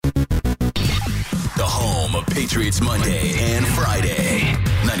Patriots Monday and Friday.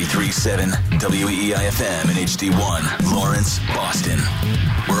 93.7 WEEI-FM and HD1, Lawrence, Boston.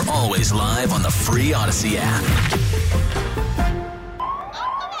 We're always live on the free Odyssey app.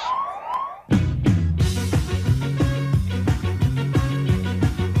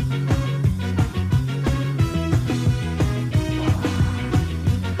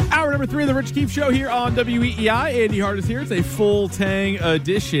 Number 3 of the Rich Keefe Show here on WEEI. Andy Hart is here. It's a full Tang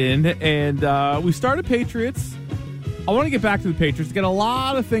edition, and we started Patriots. I want to get back to the Patriots. Got a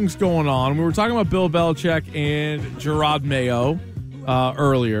lot of things going on. We were talking about Bill Belichick and Gerard Mayo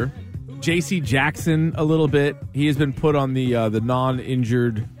earlier. J.C. Jackson a little bit. He has been put on the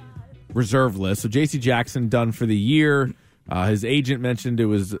non-injured reserve list. So J.C. Jackson done for the year. His agent mentioned it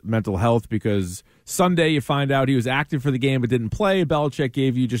was mental health because Sunday you find out he was active for the game but didn't play. Belichick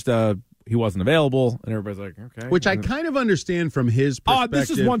gave you just he wasn't available, and everybody's like, okay. Which I kind of understand from his perspective. This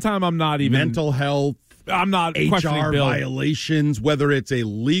is one time I'm not even mental health. I'm not questioning HR Bill. violations, whether it's a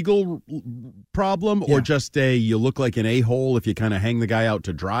legal problem or just you look like an a-hole if you kind of hang the guy out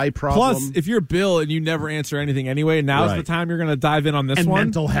to dry problem. Plus, if you're Bill and you never answer anything anyway, now's the time you're going to dive in on this one.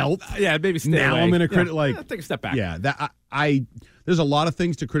 Mental health. Maybe stay now away. I'm going to take a step back. Yeah, there's a lot of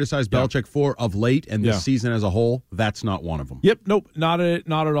things to criticize Belichick for of late, and this season as a whole, that's not one of them. Yep, nope, not at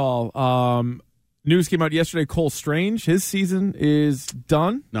all. News came out yesterday. Cole Strange, his season is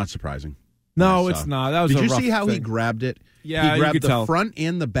done. Not surprising. No, it's not. That was Did a you rough see how thing. he grabbed it? Yeah, he grabbed you could the tell. front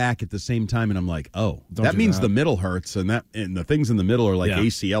and the back at the same time, and I'm like, Don't that do means that. the middle hurts, and the things in the middle are like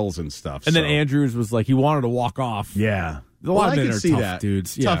ACLs and stuff. And then Andrews was like, he wanted to walk off. Yeah. A lot of men I can are see tough that.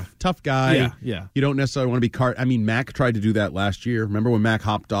 dudes. Tough guy. Yeah. You don't necessarily want to be Mac tried to do that last year. Remember when Mac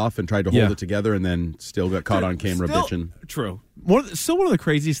hopped off and tried to hold it together and then still got caught on camera bitching? True. One of the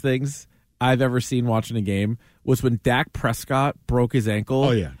craziest things I've ever seen watching a game was when Dak Prescott broke his ankle.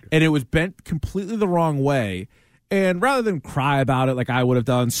 Oh, yeah. And it was bent completely the wrong way. And rather than cry about it like I would have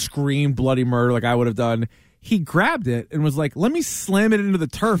done, scream bloody murder like I would have done, he grabbed it and was like, let me slam it into the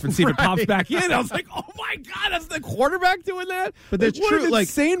turf and see if it pops back in. I was like, oh, my God, that's the quarterback doing that? But that's what true. An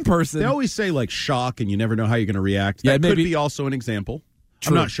insane person. They always say, shock, and you never know how you're going to react. Yeah, that maybe. could be also an example.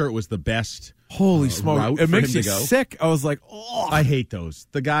 True. I'm not sure it was the best. Holy smoke. It makes you sick. I was like, oh. I hate those.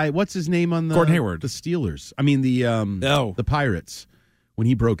 The guy, what's his name on the Gordon Hayward. The Steelers. I mean, the Pirates. When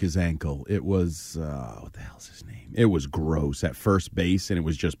he broke his ankle, it was, what the hell's his name? It was gross at first base, and it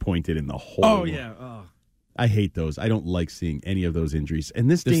was just pointed in the hole. Oh, yeah. Oh. I hate those. I don't like seeing any of those injuries. And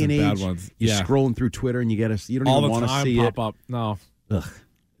this day and age, you're scrolling through Twitter and you don't even want to see it. Pop up. No. Ugh.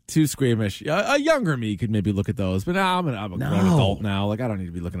 Too squeamish. A younger me could maybe look at those, but now I'm a grown adult now. I don't need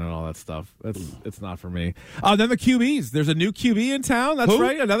to be looking at all that stuff. It's not for me. Then the QBs. There's a new QB in town. That's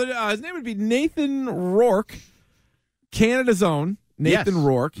right. Another. His name would be Nathan Rourke, Canada's own Nathan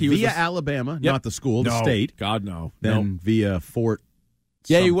Rourke. He via was Alabama, not the school, the state. God, no. Then via Fort.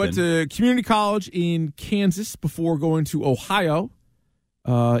 Yeah, he went to community college in Kansas before going to Ohio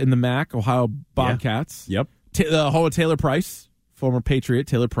in the MAC, Ohio Bobcats. Yep. The home of Taylor Price. Former Patriot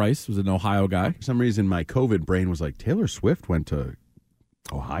Taylor Price was an Ohio guy. For some reason, my COVID brain was like, Taylor Swift went to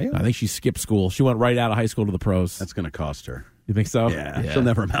Ohio? I think she skipped school. She went right out of high school to the pros. That's going to cost her. You think so? Yeah. She'll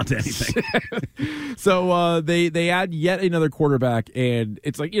never amount to anything. So they add yet another quarterback, and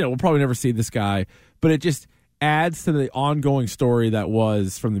it's like, we'll probably never see this guy, but it just adds to the ongoing story that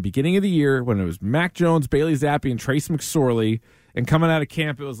was from the beginning of the year when it was Mac Jones, Bailey Zappi, and Trace McSorley. And coming out of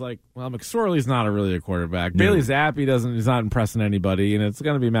camp, it was like, well, McSorley's not really a quarterback. No. Bailey Zappi is not impressing anybody, and it's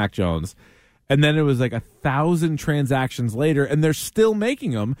going to be Mac Jones. And then it was like 1,000 transactions later, and they're still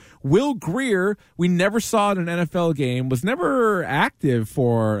making them. Will Grier, we never saw in an NFL game, was never active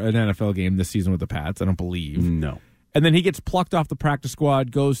for an NFL game this season with the Pats, I don't believe. No. And then he gets plucked off the practice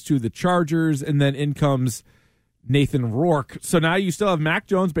squad, goes to the Chargers, and then in comes Nathan Rourke. So now you still have Mac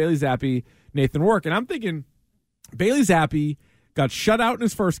Jones, Bailey Zappi, Nathan Rourke. And I'm thinking Bailey Zappi got shut out in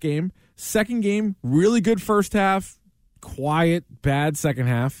his first game. Second game, really good first half. Quiet, bad second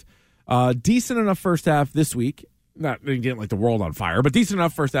half. Decent enough first half this week. Not getting like the world on fire, but decent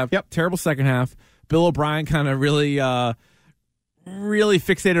enough first half. Yep. Terrible second half. Bill O'Brien kind of really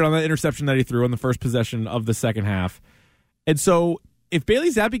fixated on that interception that he threw on the first possession of the second half. And so if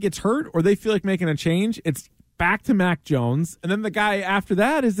Bailey Zappi gets hurt or they feel like making a change, it's back to Mac Jones. And then the guy after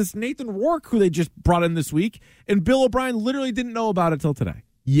that is this Nathan Rourke who they just brought in this week. And Bill O'Brien literally didn't know about it till today.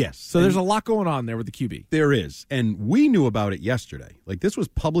 Yes. So there's a lot going on there with the QB. There is. And we knew about it yesterday. Like, this was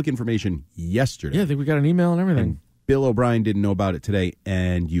public information yesterday. Yeah, I think we got an email and everything. And Bill O'Brien didn't know about it today.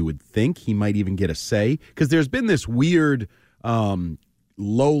 And you would think he might even get a say. Because there's been this weird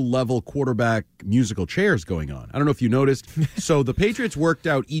low-level quarterback musical chairs going on. I don't know if you noticed. So the Patriots worked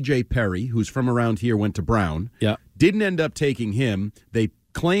out E.J. Perry, who's from around here, went to Brown. Yeah. Didn't end up taking him. They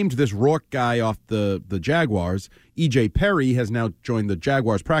claimed this Rourke guy off the Jaguars. E.J. Perry has now joined the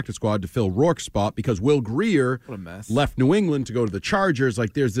Jaguars practice squad to fill Rourke's spot because Will Grier left New England to go to the Chargers.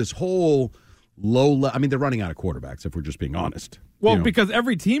 Like, there's this whole I mean, they're running out of quarterbacks, if we're just being honest. Well, because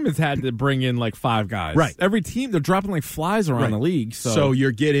every team has had to bring in like 5 guys. Right. Every team, they're dropping like flies around the league. So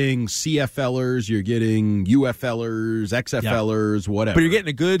you're getting CFLers, you're getting UFLers, XFLers, whatever. But you're getting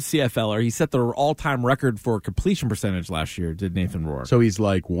a good CFLer. He set the all-time record for completion percentage last year, did Nathan Rourke. So he's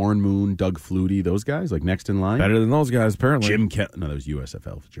like Warren Moon, Doug Flutie, those guys, like next in line? Better than those guys, apparently. Jim Kelly. No, that was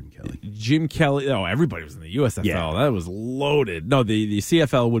USFL for Jim Kelly. Jim Kelly. Oh, everybody was in the USFL. Yeah. That was loaded. No, the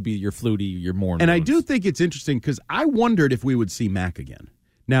CFL would be your Flutie, your Warren Moon. And I do think it's interesting because I wondered if we would see Mac again.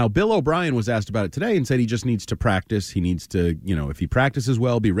 Now, Bill O'Brien was asked about it today and said he just needs to practice. He needs to, if he practices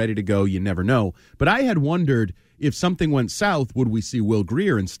well, be ready to go. You never know. But I had wondered if something went south, would we see Will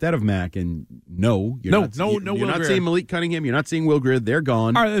Grier instead of Mac? And no, you're not seeing Malik Cunningham. You're not seeing Will Grier. They're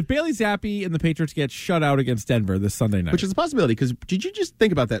gone. All right, if Bailey Zappi and the Patriots get shut out against Denver this Sunday night. Which is a possibility because did you just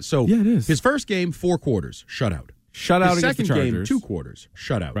think about that? So yeah, it is. His first game, 4 quarters, shutout. Shutout His against the second Chargers. game, 2 quarters,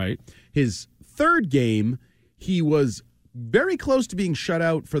 shutout. Right. His third game, he was very close to being shut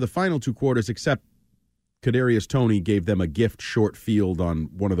out for the final 2 quarters, except Kadarius Toney gave them a gift short field on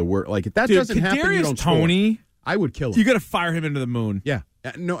one of the worst. Like, if that doesn't happen, you don't Toney, score. I would kill him. You got to fire him into the moon. Yeah.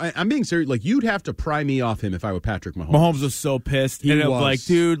 No, I'm being serious. Like, you'd have to pry me off him if I were Patrick Mahomes. Mahomes was so pissed. He was. Like,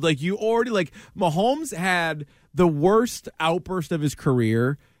 dude, like, you already, like, Mahomes had the worst outburst of his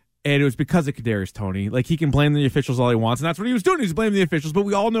career, and it was because of Kadarius Toney. Like, he can blame the officials all he wants, and that's what he was doing. He was blaming the officials, but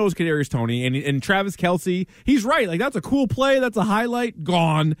we all know it's Kadarius Toney. And Travis Kelce, he's right. Like, that's a cool play. That's a highlight.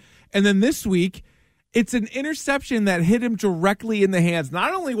 Gone. And then this week, it's an interception that hit him directly in the hands.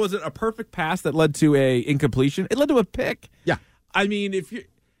 Not only was it a perfect pass that led to a incompletion, it led to a pick. Yeah. I mean,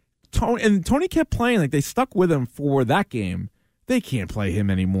 Toney kept playing. Like, they stuck with him for that game. They can't play him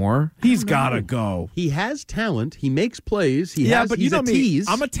anymore. He's got to go. He has talent. He makes plays. But he's a tease.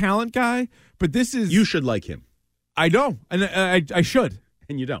 I'm a talent guy, but this is... You should like him. I know, and I should.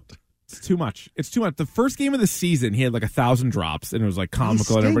 And you don't. It's too much. The first game of the season, he had like 1,000 drops, and it was like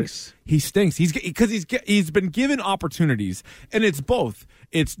comical. He stinks. He's been given opportunities, and it's both.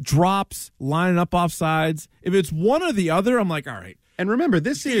 It's drops, lining up off sides. If it's one or the other, I'm like, all right. And remember,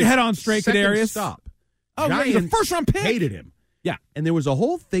 this is head on straight, Kadarius. Stop. Oh, Giants, he's a first-round pick. Hated him. Yeah. And there was a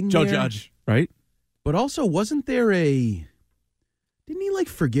whole thing Joe there. Judge, right? But also, wasn't there didn't he like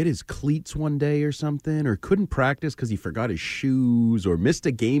forget his cleats one day or something? Or couldn't practice because he forgot his shoes? Or missed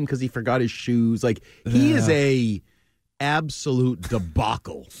a game because he forgot his shoes? Like, he is a absolute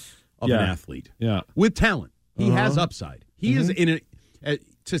debacle of an athlete. Yeah. With talent. He has upside. He is in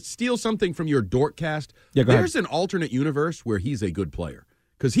to steal something from your Dorkcast, there's an alternate universe where he's a good player.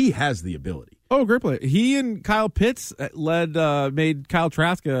 Because he has the ability. Oh, great play. He and Kyle Pitts made Kyle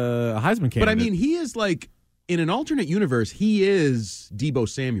Trask a Heisman candidate. But, I mean, he is like, in an alternate universe, he is Deebo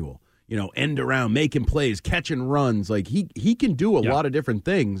Samuel. End around, making plays, catching runs. Like, he can do a lot of different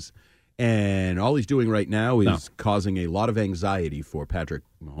things. And all he's doing right now is causing a lot of anxiety for Patrick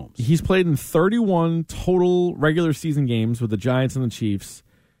Mahomes. He's played in 31 total regular season games with the Giants and the Chiefs.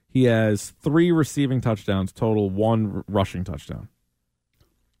 He has 3 receiving touchdowns total, 1 rushing touchdown.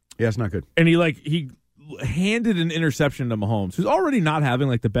 Yeah, it's not good. And he handed an interception to Mahomes, who's already not having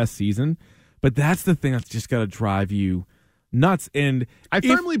like the best season, but that's the thing that's just got to drive you nuts. And I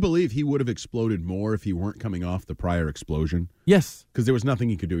firmly believe he would have exploded more if he weren't coming off the prior explosion. Yes. Because there was nothing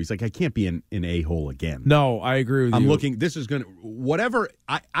he could do. He's like, I can't be an a-hole again. No, I agree with you. I'm looking, this is going to, whatever,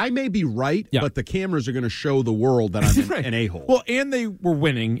 I may be right, but the cameras are going to show the world that I'm an a-hole. Well, and they were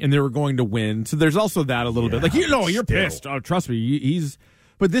winning, and they were going to win, so there's also that a little bit. Like, you're pissed. Oh, trust me,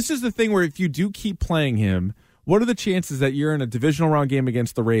 But this is the thing where if you do keep playing him, what are the chances that you're in a divisional round game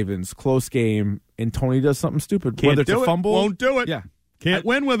against the Ravens, close game, and Toney does something stupid? Can't whether it's do a fumble, won't do it. Yeah, can't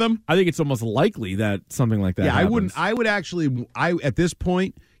win with him. I think it's almost likely that something like that. happens. I would actually. At this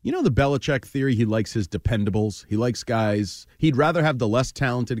point, the Belichick theory. He likes his dependables. He likes guys. He'd rather have the less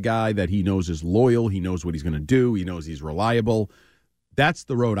talented guy that he knows is loyal. He knows what he's going to do. He knows he's reliable. That's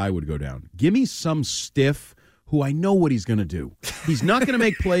the road I would go down. Give me some stiff who I know what he's going to do. He's not going to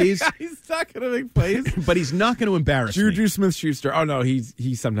make plays. He's not going to make plays. But he's not going to embarrass me. Juju Smith-Schuster. Oh, no, he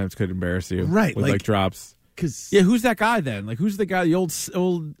sometimes could embarrass you. Right. With like drops. Yeah, who's that guy then? Like, who's the guy, the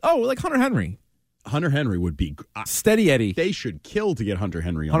old like Hunter Henry. Hunter Henry would be... Steady Eddie. They should kill to get Hunter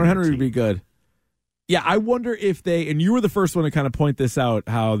Henry on Hunter Henry team. would be good. Yeah, I wonder if and you were the first one to kind of point this out,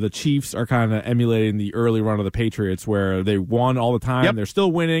 how the Chiefs are kind of emulating the early run of the Patriots where they won all the time, Yep. they're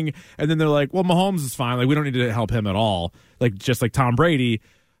still winning, and then they're like, well, Mahomes is fine, like we don't need to help him at all, like just like Tom Brady.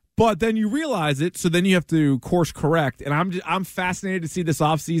 But then you realize it, so then you have to course correct, and I'm fascinated to see this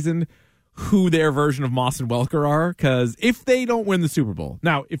offseason who their version of Moss and Welker are, because if they don't win the Super Bowl,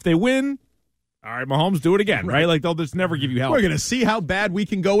 now if they win, all right, Mahomes, do it again, right? Like, they'll just never give you help. We're going to see how bad we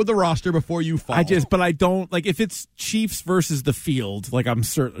can go with the roster before you fall. But I don't, like, if it's Chiefs versus the field, like, I'm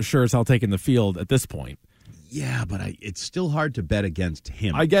sure as hell taking the field at this point. Yeah, but it's still hard to bet against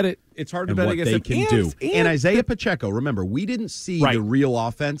him. I get it. It's hard to bet against him. what they can do. And Isaiah Pacheco, remember, we didn't see the real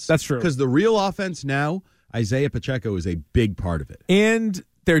offense. That's true. Because the real offense now, Isaiah Pacheco is a big part of it. And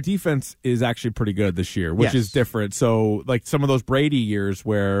their defense is actually pretty good this year, which is different. So, like some of those Brady years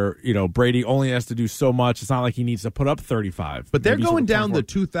where, Brady only has to do so much. It's not like he needs to put up 35. But they're going down the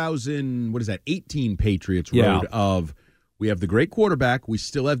 18 Patriots road of we have the great quarterback. We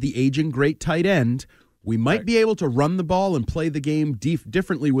still have the aging great tight end. We might be able to run the ball and play the game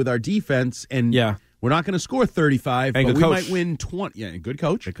differently with our defense. And we're not going to score 35, and but we coach. might win 20. Yeah, good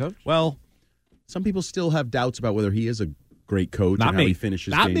coach. Good coach. Well, some people still have doubts about whether he is a great coach Not and me. how he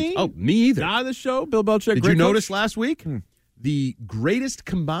finishes Not games. me. Oh, me either. Not the show. Bill Belichick. Did great you notice coach. last week the greatest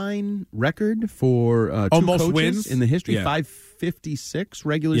combined record for two most coaches wins in the history? Yeah. 556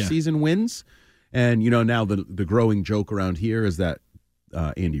 regular season wins. And, now the growing joke around here is that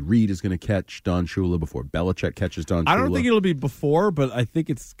Andy Reid is going to catch Don Shula before Belichick catches Don Shula. I don't think it'll be before, but I think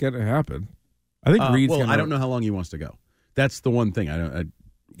it's going to happen. I think Reid's going to. I don't know how long he wants to go. That's the one thing.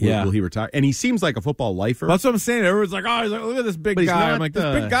 Will he retire? And he seems like a football lifer. That's what I'm saying. Everyone's like, oh, look at this big guy. I'm like, this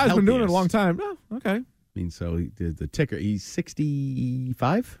big guy's been doing it a long time. Oh, okay. I mean, so the ticker, he's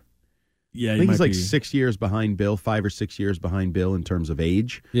 65? Yeah, I think he's like 6 years behind Bill, 5 or 6 years behind Bill in terms of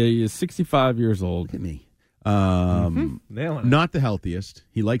age. Yeah, he is 65 years old. Look at me. Nailing it. Not the healthiest.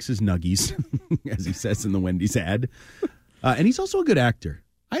 He likes his nuggies, as he says in the Wendy's ad. And he's also a good actor.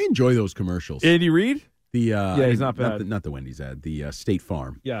 I enjoy those commercials. Andy Reid? He's not bad. Not the Wendy's ad, the State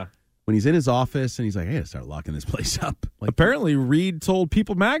Farm. Yeah. When he's in his office and he's like, I gotta start locking this place up. Apparently, Reid told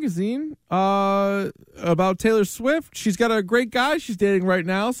People Magazine about Taylor Swift. She's got a great guy she's dating right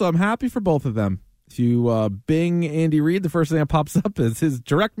now, so I'm happy for both of them. If you Bing Andy Reid, the first thing that pops up is his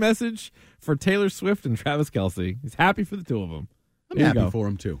direct message for Taylor Swift and Travis Kelce. He's happy for the two of them. I'm happy for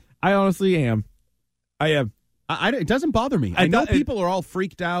him, too. I honestly am. I am. It doesn't bother me. I know people are all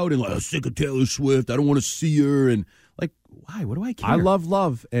freaked out and like, I'm sick of Taylor Swift. I don't want to see her. And like, why? What do I care? I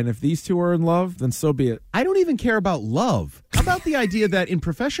love. And if these two are in love, then so be it. I don't even care about love. How about the idea that in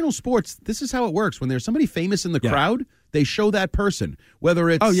professional sports, this is how it works. When there's somebody famous in the crowd, they show that person. Whether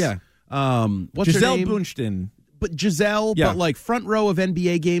it's what's Giselle her name? Bündchen. But Giselle, but like front row of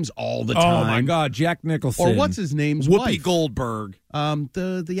NBA games all the time. Oh my God, Jack Nicholson. Or what's his name's Whoopi wife? Goldberg.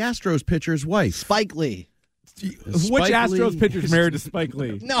 The Astros pitcher's wife. Spike Lee. Which Astros pitcher's married to Spike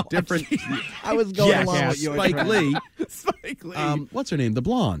Lee? No, different. I was going along with you. Spike Lee. Spike Lee. What's her name? The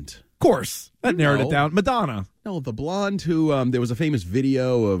blonde. Of course. That narrowed it down. Madonna. No, the blonde who there was a famous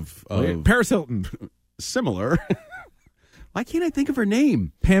video of Paris Hilton. Similar. Why can't I think of her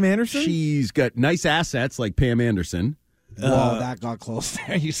name? Pam Anderson? She's got nice assets like Pam Anderson. Whoa, that got close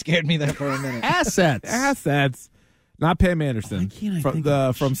there. You scared me there for a minute. Assets. Not Pam Anderson. Why can't I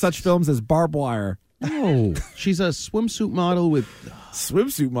think from such films as Barbed Wire. No. She's a swimsuit model with...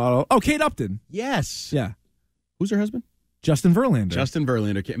 Swimsuit model? Oh, Kate Upton. Yes. Yeah. Who's her husband? Justin Verlander. Justin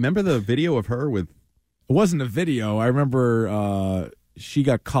Verlander. Remember the video of her with... It wasn't a video. I remember she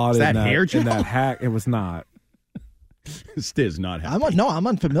got caught in that hair gel? in that hack. It was not. Stiz not happy. I'm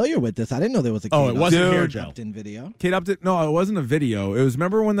unfamiliar with this. I didn't know there was a it wasn't hair Upton gel. video. Kate Upton. No, it wasn't a video. It was,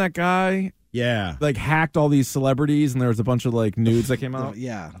 remember when that guy hacked all these celebrities and there was a bunch of like nudes that came out?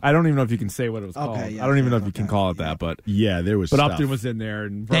 Yeah. I don't even know if you can say what it was called. I don't even know if you can call it that, but there was But stuff. Upton was in there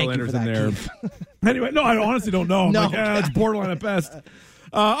and Thank you Verlander's for in that, there. Keith. Anyway, no, I honestly don't know. I'm No. like, it's borderline at best.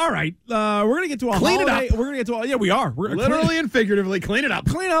 All right, we're gonna get to a Clean it holiday. up. We're gonna get to we are. We're Literally and figuratively, clean it up.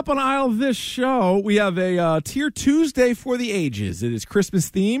 Clean up on the aisle of this show. We have a Tier Tuesday for the ages. It is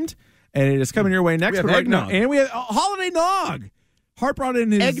Christmas themed, and it is coming your way next. We have but right now, eggnog. and we have a holiday nog. Hart brought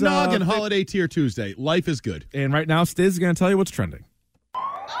in his Eggnog and Holiday Tier Tuesday. Life is good. and right now, Stiz is going to tell you what's trending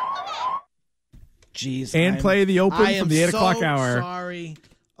Jeez. and play the open I am from the 8 o'clock so hour. Sorry.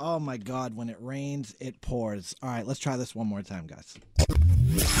 Oh my God! When it rains, it pours. All right, let's try this one more time, guys.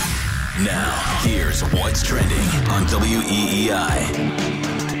 Now, here's what's trending on WEEI.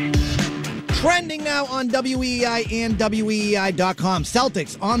 Trending now on WEEI and WEEI.com.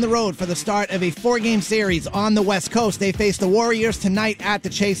 Celtics on the road for the start of a 4-game series on the West Coast. They face the Warriors tonight at the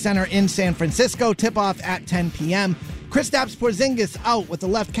Chase Center in San Francisco. Tip-off at 10 p.m. Kristaps Porzingis out with the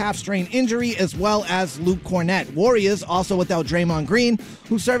left calf strain injury, as well as Luke Cornett. Warriors also without Draymond Green,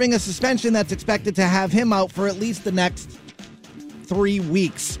 who's serving a suspension that's expected to have him out for at least the next 3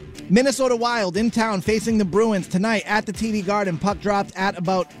 weeks. Minnesota Wild in town facing the Bruins tonight at the TD Garden. Puck drops at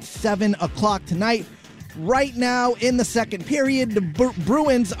about 7 o'clock tonight. Right now in the second period, the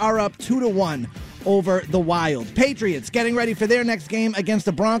Bruins are up 2-1 over the Wild. Patriots getting ready for their next game against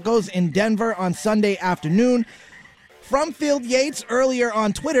the Broncos in Denver on Sunday afternoon. From Field Yates earlier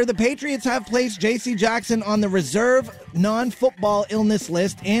on Twitter, the Patriots have placed J.C. Jackson on the reserve non-football illness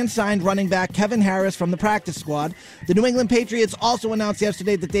list and signed running back Kevin Harris from the practice squad. The New England Patriots also announced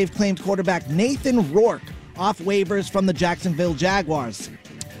yesterday that they've claimed quarterback Nathan Rourke off waivers from the Jacksonville Jaguars.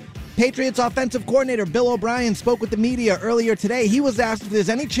 Patriots offensive coordinator Bill O'Brien spoke with the media earlier today. He was asked if there's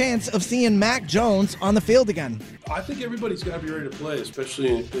any chance of seeing Mac Jones on the field again. I think everybody's got to be ready to play,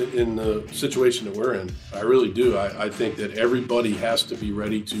 especially in the situation that we're in. I really do. I think that everybody has to be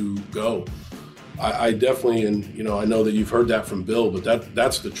ready to go. I definitely, and I know that you've heard that from Bill, but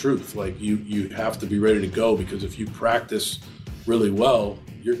that's the truth. Like you have to be ready to go, because if you practice really well,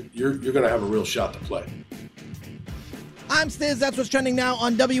 you're going to have a real shot to play. I'm Stiz. That's what's trending now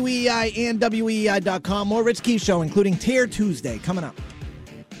on WEEI and WEEI.com. More Rich Keefe Show, including Tier Tuesday, coming up.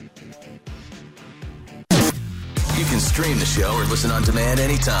 You can stream the show or listen on demand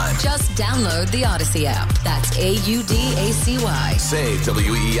anytime. Just download the Odyssey app. That's AUDACY. Save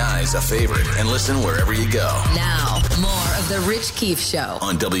WEEI as a favorite and listen wherever you go. Now, more of the Rich Keefe Show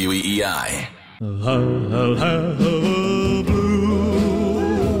On WEEI. I'll have a blue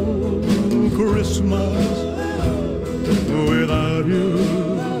Christmas without you.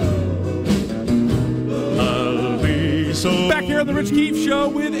 I'll be so. Back here on the Rich Keefe Show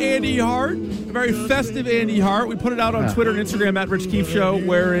with Andy Hart. A very festive Andy Hart. We put it out on Twitter and Instagram at Rich Keefe Show,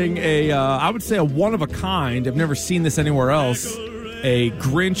 wearing I would say a one-of-a-kind. I've never seen this anywhere else. A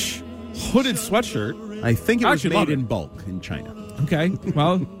Grinch hooded sweatshirt. I think it was Actually, made in bulk in China. Okay,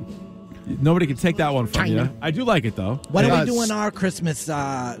 well, nobody can take that one from you. I do like it, though. When are we doing our Christmas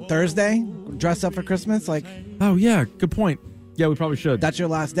Thursday? Dress up for Christmas? Oh, yeah, good point. Yeah, we probably should. That's your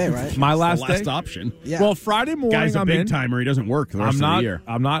last day, right? My last the day? last option. Yeah. Well, Friday morning, Guy's a I'm big in. timer. He doesn't work the rest I'm not. of the year.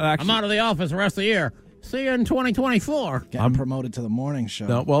 I'm not actually. I'm out of the office the rest of the year. See you in 2024. Getting promoted to the morning show.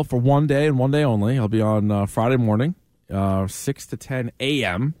 No, well, for one day and one day only, I'll be on Friday morning, 6 to 10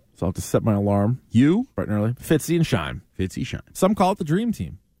 a.m., so I'll have to set my alarm. You? Bright and early. Fitzy and Shime. Fitzy Shine. Some call it the Dream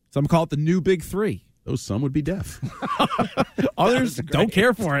Team. Some call it the New Big Three. Those some would be deaf. Others don't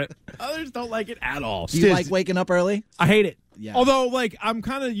care for it. Others don't like it at all. Do you like waking up early? I hate it. Yeah. Although, I'm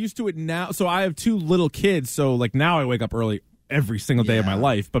kind of used to it now. So I have 2 little kids, so now I wake up early every single day of my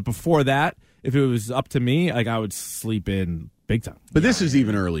life. But before that, if it was up to me, I would sleep in big time. But this is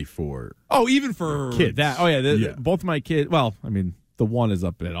even early for. Oh, even for kids. that. Oh, yeah. Yeah. Both my kids. Well, I mean, the one is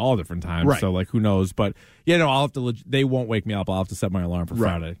up at all different times. Right. So, who knows? But, I'll have to. They won't wake me up. I'll have to set my alarm for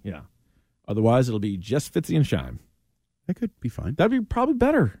Friday. Yeah. Otherwise, it'll be just Fitzy and Shime. That could be fine. That'd be probably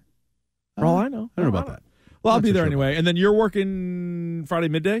better. For all I know. I don't know about that. Well, I'll Not be so there sure anyway. And then you're working Friday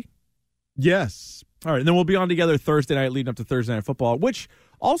midday? Yes. All right. And then we'll be on together Thursday night leading up to Thursday Night Football, which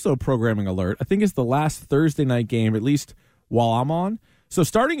also programming alert. I think it's the last Thursday night game, at least while I'm on. So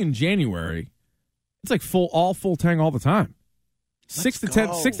starting in January, it's like full tang all the time. 6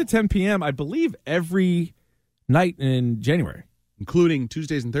 to 10 p.m., I believe, every night in January. Including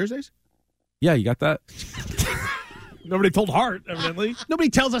Tuesdays and Thursdays? Yeah, you got that? Nobody told Hart, evidently. Nobody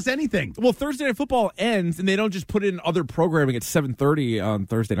tells us anything. Well, Thursday Night Football ends, and they don't just put in other programming at 7:30 on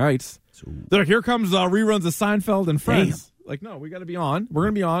Thursday nights. They're like, here comes reruns of Seinfeld and Friends. No, we got to be on. We're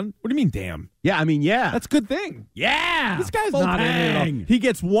going to be on. What do you mean, damn? Yeah, I mean, yeah. That's a good thing. Yeah. This guy's Full not in it at all. tang. He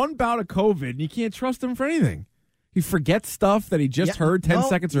gets one bout of COVID, and you can't trust him for anything. He forgets stuff that he just heard 10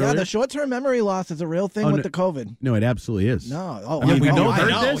 seconds earlier. Yeah, the short-term memory loss is a real thing with the COVID. No, it absolutely is. No. Oh, I mean, we know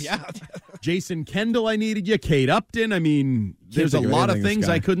I this. Yeah. Jason Kendall, I needed you. Kate Upton. I mean, there's a think of lot of anything, things this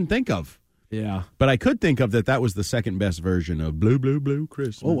guy. I couldn't think of. Yeah. But I could think of that was the second best version of Blue, Blue, Blue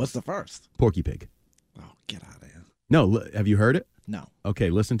Christmas. Oh, what's the first? Porky Pig. Oh, get out of here. No, have you heard it? No. Okay,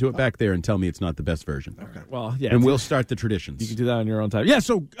 listen to it back there and tell me it's not the best version. Okay. Well, yeah. And we'll start the traditions. You can do that on your own time. Yeah,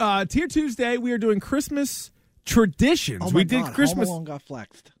 so Tier Tuesday, we are doing Christmas traditions. Oh, my we God. did Christmas. Home Alone got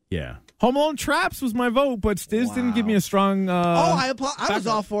flexed. Yeah. Home Alone Traps was my vote, but Stiz didn't give me a strong. I was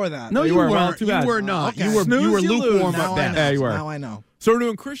all for that. No, you were. weren't. Well, too bad. You were not. Okay. You were Snooze, you lukewarm lose. at best. Yeah, you were. Now I know. So we're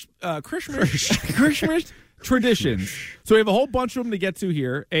doing Christmas traditions. So we have a whole bunch of them to get to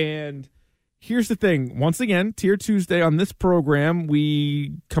here, and Here's the thing. Once again, Tier Tuesday on this program,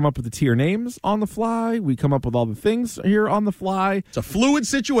 we come up with the tier names on the fly. We come up with all the things here on the fly. It's a fluid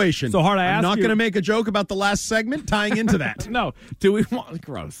situation. So hard. I'm not going to make a joke about the last segment tying into that. No. Do we want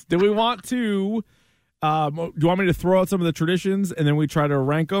to? Do you want me to throw out some of the traditions and then we try to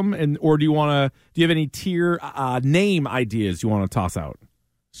rank them, or do you have any tier name ideas you want to toss out?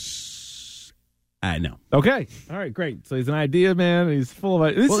 No. Okay. All right, great. So he's an idea man. He's full of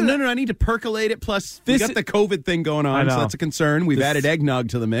ideas. No. I need to percolate it. Plus, we got the COVID thing going on, so that's a concern. We've added eggnog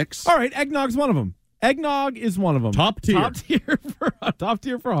to the mix. All right, eggnog's one of them. Eggnog is one of them. Top tier. Top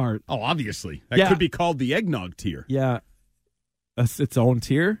tier for heart. Oh, obviously. That could be called the eggnog tier. Yeah. That's its own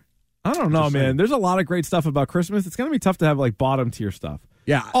tier? I don't know, man. There's a lot of great stuff about Christmas. It's going to be tough to have like bottom tier stuff.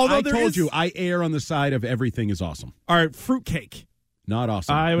 Yeah. Although I told you, I err on the side of everything is awesome. All right, fruitcake. Not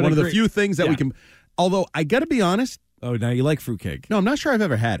awesome. One of the few things that we can. Although I got to be honest. Oh, now you like fruitcake? No, I'm not sure I've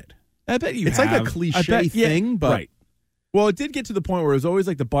ever had it. I bet you. It's have. like a cliche thing, but right. Well, it did get to the point where it was always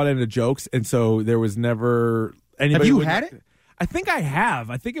like the butt end of jokes, and so there was never anybody. Have you had it? I think I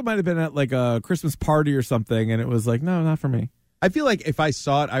have. I think it might have been at like a Christmas party or something, and it was like, no, not for me. I feel like if I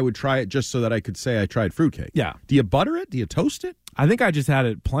saw it, I would try it just so that I could say I tried fruitcake. Yeah. Do you butter it? Do you toast it? I think I just had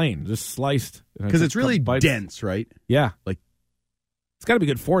it plain, just sliced. Because it's really dense, right? Yeah. Like, it's got to be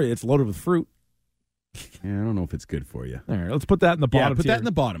good for you. It's loaded with fruit. Yeah, I don't know if it's good for you. All right, let's put that in the bottom. Yeah, put that in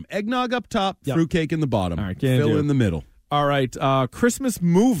the bottom. Eggnog up top, fruitcake in the bottom. All right, fill in the middle. All right, Christmas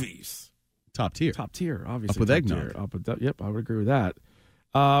movies. Top tier. Top tier, obviously. Up with eggnog. Yep, I would agree with that.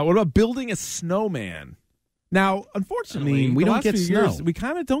 What about building a snowman? Now, unfortunately, we don't get snow. Years, we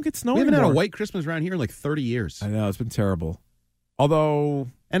kind of don't get snow We haven't anymore. had a white Christmas around here in like 30 years. I know, it's been terrible. Although...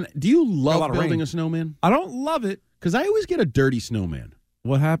 And do you love building rain. a snowman? I don't love it. Because I always get a dirty snowman.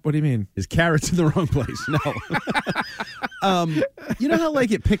 What happened? What do you mean? His carrot's in the wrong place. No. You know how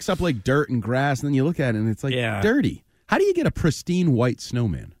like it picks up like dirt and grass, and then you look at it and it's like dirty. How do you get a pristine white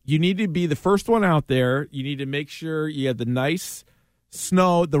snowman? You need to be the first one out there. You need to make sure you have the nice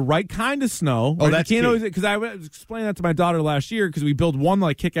snow, the right kind of snow. Oh, that's key. Because I was explaining that to my daughter last year because we built one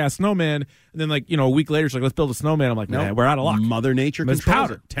like kick-ass snowman, and then like a week later she's like, let's build a snowman. I'm like, no, we're out of luck. Mother Nature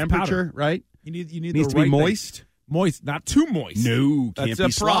controls it. Temperature, right? You need needs the to right be moist. Thing. Moist, not too moist. No, can't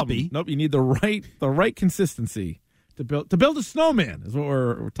be sloppy. Nope, you need the right consistency to build a snowman is what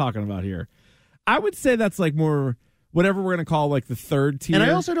we're talking about here. I would say that's like more whatever we're going to call like the third tier. And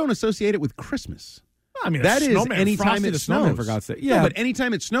I also don't associate it with Christmas. I mean, that is snowman, anytime it snows. For God's sake. Yeah, no, but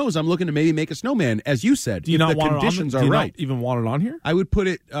anytime it snows, I'm looking to maybe make a snowman, as you said. Do you not want conditions it on, are do you right? Not even want it on here? I would put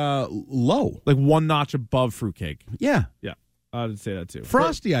it low, like one notch above fruitcake. Yeah. I'd say that too.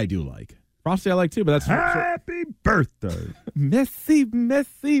 Frosty, I do like. Frosty, I like too, but that's happy birthday, messy.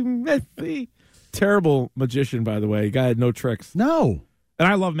 Terrible magician, by the way. Guy had no tricks. No, and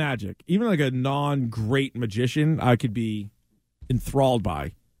I love magic. Even like a non-great magician, I could be enthralled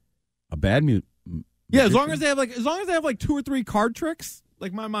by. A bad yeah, as long as they have like 2 or 3 card tricks,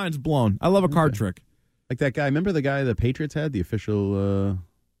 like my mind's blown. I love a card trick. Like that guy. Remember the guy the Patriots had, the official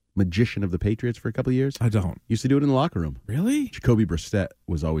magician of the Patriots for a couple of years? I don't. Used to do it in the locker room. Really? Jacoby Brissett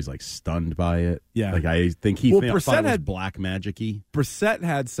was always like stunned by it. Yeah. Like I think he thought it was black magic-y. Brissett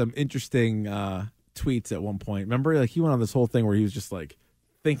had some interesting tweets at one point. Remember, like he went on this whole thing where he was just like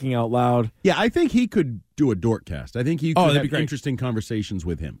thinking out loud. Yeah, I think he could do a Dorkcast. I think he could have interesting conversations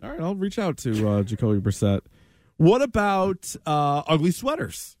with him. All right, I'll reach out to Jacoby Brissett. What about ugly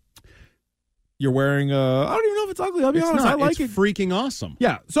sweaters? You're wearing I don't even know if it's ugly. I'll be honest. I like it. It's freaking awesome.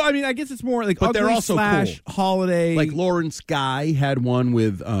 Yeah. So I mean, I guess it's more like but ugly they're also / cool. holiday. Like Lawrence Guy had one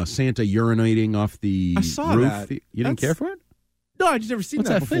with Santa urinating off the I saw roof. that. You didn't care for it? No, I just never seen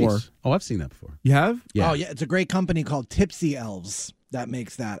that before. Face? Oh, I've seen that before. You have? Yeah. Oh, yeah. It's a great company called Tipsy Elves that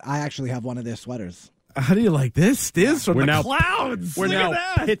makes that. I actually have one of their sweaters. How do you like this? Stiz from We're the now, clouds. We're Look now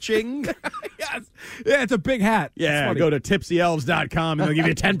at that. pitching. Yes. Yeah, it's a big hat. Yeah, go to tipsyelves.com and they'll give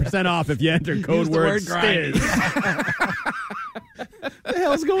you 10% off if you enter code word Stiz. What the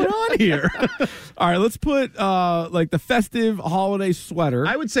hell's going on here? All right, let's put like the festive holiday sweater.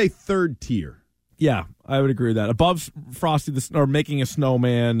 I would say third tier. Yeah, I would agree with that. Above Frosty or making a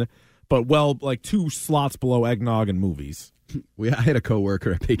snowman, but like 2 slots below eggnog and movies. I had a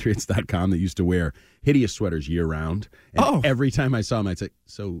coworker at Patriots.com that used to wear hideous sweaters year round. And every time I saw him, I'd say,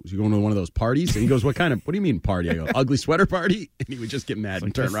 so you're going to one of those parties? And he goes, what do you mean party? I go, ugly sweater party? And he would just get mad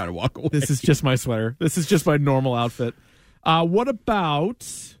and turn around and walk away. This is just my sweater. This is just my normal outfit. What about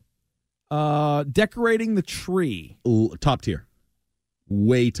decorating the tree? Top tier.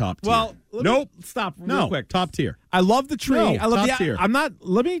 way top tier. Well, nope. Stop real No, quick. top tier. I love the tree. No, I love top tier. I'm not.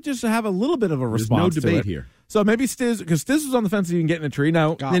 Let me just have a little bit of a There's response. no debate to it. here. So maybe Stiz, because Stiz was on the fence of even getting a tree.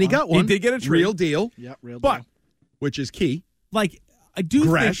 No, Then he got one. He did get a tree. Real deal. Yep, real deal. But which is key. like I do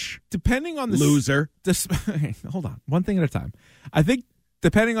Gresh. think, depending on the Loser. hold on, one thing at a time. I think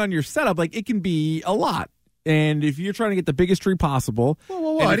depending on your setup, like it can be a lot. And if you're trying to get the biggest tree possible,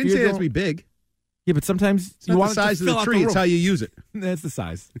 Whoa. and I if didn't you're say it has to going- be big. Yeah, but sometimes It's you not want the it to size of fill the out tree. It's room. how you use it. That's the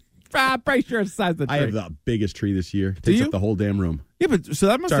size. I'm pretty sure it's the size of the tree. I have the biggest tree this year. Takes you? up the whole damn room. Yeah, but so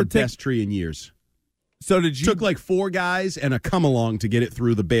that It's must our have taken. best tree in years. So did you Took like 4 guys and a come along to get it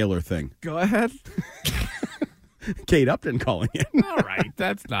through the Baylor thing. go ahead? Kate Upton calling it. All right,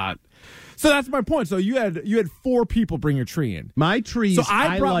 that's not. So that's my point. So you had 4 people bring your tree in. My trees, So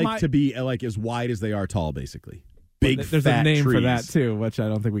I I brought like my- to be like as wide as they are tall, basically. Big, There's fat a name trees. for that too, which I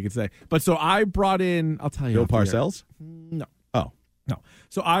don't think we could say. But so I brought in. I'll tell you. Bill off the air. Parcells? No, Oh, no.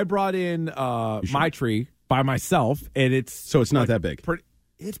 So I brought in my tree by myself, and it's so it's not that big.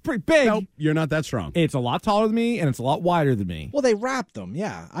 It's pretty big. Nope, you're not that strong. It's a lot taller than me, and it's a lot wider than me. Well, they wrapped them.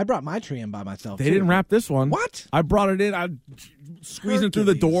 Yeah, I brought my tree in by myself. They too. didn't wrap this one. What? I brought it in. I squeezed it through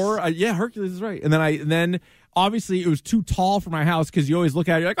the Hercules. door. Yeah, Hercules is right. And then obviously it was too tall for my house because you always look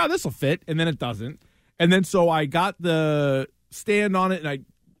at it, you're like, oh, this will fit, and then it doesn't. And then so I got the stand on it, and I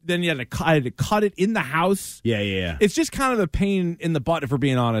had to cut it in the house. Yeah. It's just kind of a pain in the butt, if we're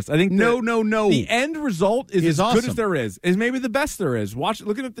being honest. I think No. the end result is Is as good awesome. as there is maybe the best there is.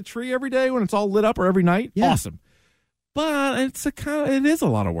 Looking at the tree every day when it's all lit up or every night. Yeah. Awesome. But it is a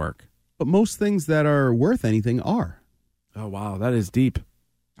lot of work. But most things that are worth anything are. Oh wow, that is deep.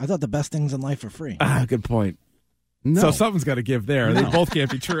 I thought the best things in life are free. Good point. No. So something's got to give there. They both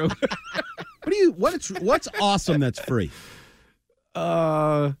can't be true. What's awesome that's free?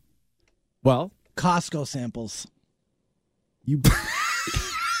 Well, Costco samples. You.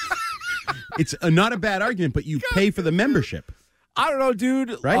 It's not a bad argument, but you pay for the membership. I don't know,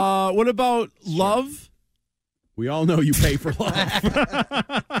 dude. Right? What about love? We all know you pay for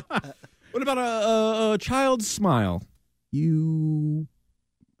love. What about a child's smile?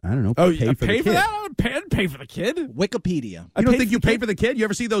 I don't know. Oh, pay you for pay the for kid. that? I would pay for the kid. Wikipedia. You don't think you pay for the kid? You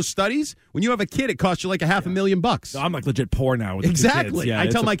ever see those studies? When you have a kid, it costs you like $500,000. I'm like legit poor now. With Exactly. The kids. Yeah, I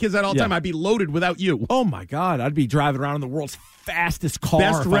tell my kids that all the yeah. time. I'd be loaded without you. Oh my God, I'd be driving around in the world's fastest car.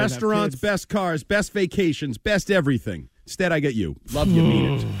 Best if I didn't have restaurants, kids. best cars, best vacations, best everything. Instead, I get you. Love you,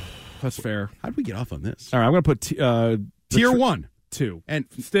 mean it. That's fair. How did we get off on this? All right, I'm gonna put Tier 1. 2 And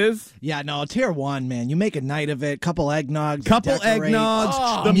Stiz. Yeah, no, tier 1, man. You make a night of it. Couple eggnogs. couple decorate. eggnogs,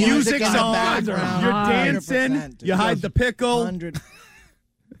 Oh, the music music's in the on, background. you're 100%, dancing, dude. you hide the pickle. 100.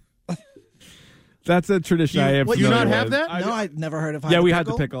 That's a tradition I am. What, you familiar not have with. that? No, I've never heard of Yeah, we had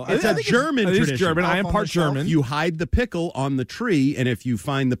the pickle. It's I a think German it is tradition. German. I am Off on part the shelf. German. You hide the pickle on the tree, and if you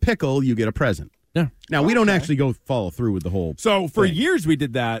find the pickle, you get a present. Yeah. Now, we don't actually go follow through with the whole So for thing. years we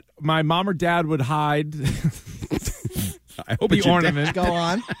did that. My mom or dad would hide I hope the it's your ornament. Go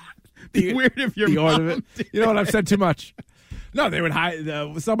on. Be weird if your The mom ornament. did. You know what? I've said too much. No, they would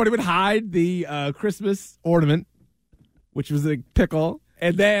hide. Somebody would hide the Christmas ornament, which was a pickle,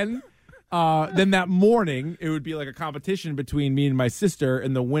 and then that morning it would be like a competition between me and my sister,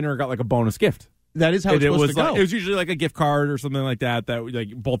 and the winner got like a bonus gift. That is how it's And supposed to go. Like, it was usually like a gift card or something like that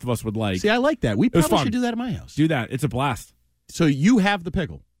like both of us would like. See, I like that. We was probably fun. should do that at my house. Do that. It's a blast. So you have the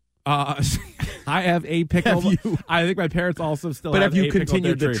pickle. I have a pickle. Have you? I think my parents also still But have have you a pickle at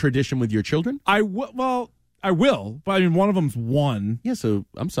continued their the tree. tradition with your children? I will, but I mean, one of them's one. Yeah, so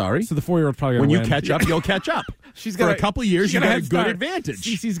I'm sorry. So the 4-year-old's probably When gonna you win. catch up, you'll catch up. She's For got a couple years, she's you got got a head good start. advantage.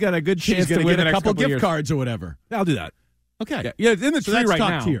 She's got a good chance She's going to to win get the a next couple gift years. cards or whatever. I'll do that. Okay. Yeah, it's in the So tree that's right top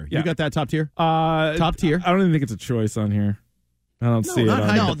now. tier. Yeah. You got that top tier? Top tier? I don't even think it's a choice on here. I don't see it. not on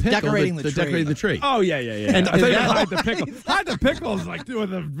hide here. No, the pickle, decorating the tree. decorating the tree. Oh yeah. And- I thought you and hide the pickle. Hide the pickle is like doing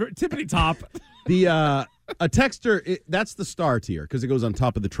the tippity top. The a texter, that's the star tier because it goes on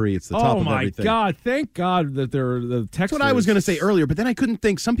top of the tree. It's the top Oh of my everything. God! Thank God that they're the text. That's what I was going to say earlier, but then I couldn't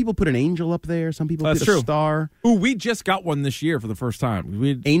think. Some people put an angel up there. Some people That's put true. a star. Ooh, we just got one this year for the first time.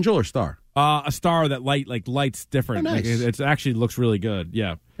 We Angel or star? a star that lights different. Oh, nice. Like, it actually looks really good.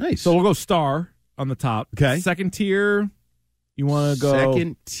 Yeah. Nice. So we'll go star on the top. Okay. Second tier. You want to go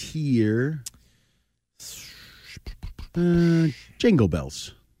Second tier. Jingle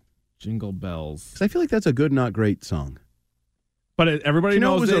Bells. Jingle Bells. Because I feel like that's a good, not great song. But everybody You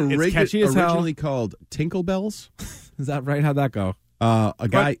know, knows it was it's catchy as hell. originally called Tinkle Bells. Is that right? How'd that go? A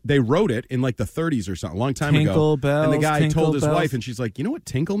guy, they wrote it in like the 30s or something, a long time ago. Tinkle bells, and the guy tinkle told his bells. wife, and she's like, you know what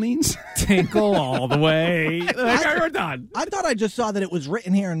tinkle means? Tinkle all the way. Like, we're done. I thought I just saw that it was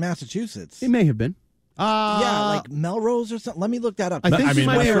written here in Massachusetts. It may have been. Yeah, like Melrose or something. Let me look that up. I think you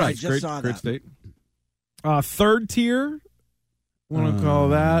might be Where right. I just saw Great that. state. Third tier. Want to call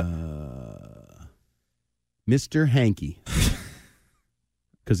that? Mr. Hanky.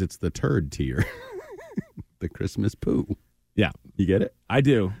 Because it's the turd tier. The Christmas poo. Yeah, You get it? I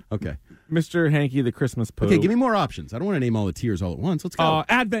do. Okay. Mr. Hanky, the Christmas poo. Okay, give me more options. I don't want to name all the tiers all at once. Let's go.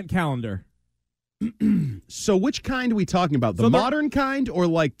 Advent calendar. So which kind are we talking about? The So they're- modern kind or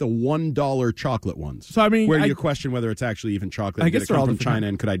like the $1 chocolate ones? So, I mean, where you question whether it's actually even chocolate. I Did guess it they're come all from different. China,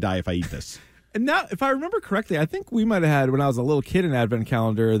 and could I die if I eat this? And now, if I remember correctly, I think we might have had, when I was a little kid, an Advent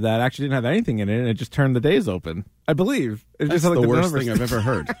calendar that actually didn't have anything in it, and it just turned the days open. I believe. It That's just had, the like, worst numbers. thing I've ever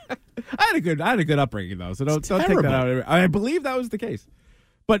heard. I had a good upbringing, though, so don't take that terrible. out. I believe that was the case.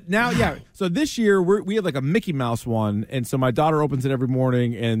 But now, yeah, so this year, we have like a Mickey Mouse one, and so my daughter opens it every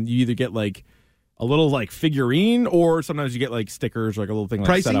morning, and you either get like a little like figurine, or sometimes you get like stickers, or like a little thing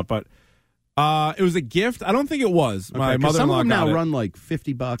like set Pricey? up. But it was a gift. I don't think it was. My Okay, 'cause some of mother-in-law them got now it. run like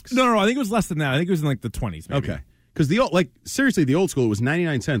 $50. No, I think it was less than that. I think it was in like the 20s, maybe. Okay. Because seriously, the old school, it was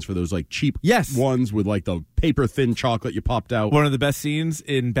 99 cents for those like cheap Yes. ones with like the paper thin chocolate you popped out. One of the best scenes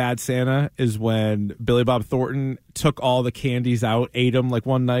in Bad Santa is when Billy Bob Thornton took all the candies out, ate them like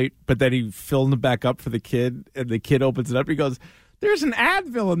one night, but then he filled them back up for the kid, and the kid opens it up. He goes, "There's an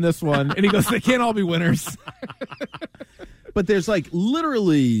Advil in this one," and he goes, "They can't all be winners." But there's like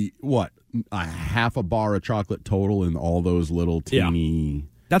literally, what, a half a bar of chocolate total in all those little teeny...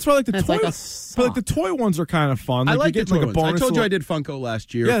 That's why, like the It's toy, like a but like the toy ones are kind of fun. I you like get, the toy like a ones. I bonus told you little- I did Funko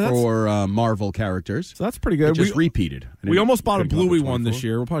last year Yeah, that's- for Marvel characters. So that's pretty It good. just repeated. We almost bought a couldn't come up bluey with one this 24.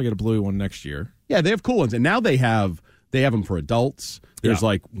 year. We'll probably get a bluey one next year. Yeah, they have cool ones, and now they have them for adults. There's Yeah.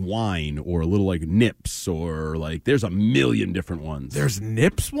 like wine or a little like Nips or like there's a million different ones. There's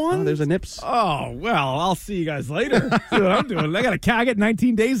Nips one. Oh, there's a Nips. Oh, well, I'll see you guys later. See what I'm doing. I got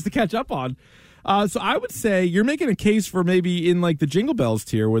 19 days to catch up on. So I would say you're making a case for maybe in like the Jingle Bells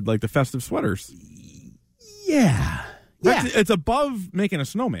tier with like the festive sweaters. Yeah, It's above making a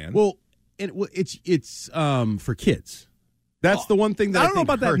snowman. Well, it's for kids. That's the one thing that I don't know think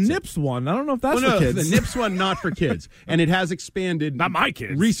about that hurts it. Nips one. I don't know if that's Well, no, for kids. the Nips one not for kids, and it has expanded. Not my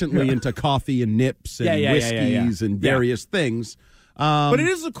kids. Recently into coffee and Nips and Yeah. whiskeys and various things. But it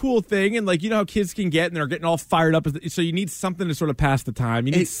is a cool thing, and like you know how kids can get, and they're getting all fired up. So you need something to sort of pass the time.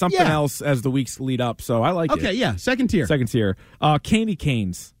 You need something else as the weeks lead up. So I like it. Okay, yeah, second tier. Second tier. Candy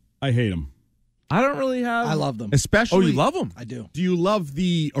canes. I hate them. I don't really have. I love them. Especially. Oh, you love them? I do. Do you love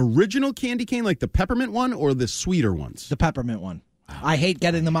the original candy cane, like the peppermint one, or the sweeter ones? The peppermint one. I hate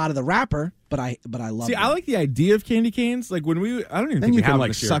getting them out of the wrapper, but I love See, them. I like the idea of candy canes. Like when I don't even Then think you we can have like them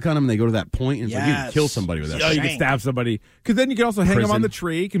this year. suck on them, and they go to that point, and it's like you can Yes. kill somebody with that. Oh, you shit. can stab somebody. Because then you can also hang them on Prison. the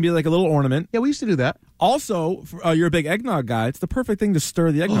tree. It can be like a little ornament. Yeah, we used to do that, Also, you're a big eggnog guy. It's the perfect thing to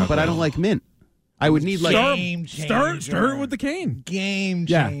stir the eggnog. but I don't like mint. I would need like Game stir changer. it with the cane. Game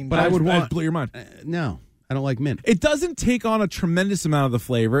Yeah, changer. but I would want- blow your mind. no. I don't like mint. It doesn't take on a tremendous amount of the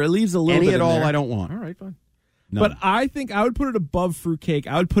flavor. It leaves a little Any bit at in all, there. I don't want. All right, fine. None. But I think I would put it above fruitcake.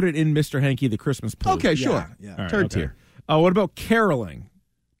 I would put it in Mr. Hanky the Christmas poo. Okay, sure. Yeah. All right, Third okay. tier. What about caroling?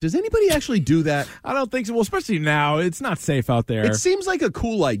 Does anybody actually do that? I don't think so. Well, especially now, it's not safe out there. It seems like a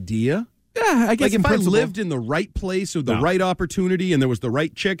cool idea. Yeah, I guess Like in if I principle, lived in the right place or the No. right opportunity and there was the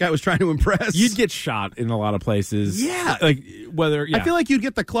right chick I was trying to impress, you'd get shot in a lot of places. Yeah. like whether I feel like you'd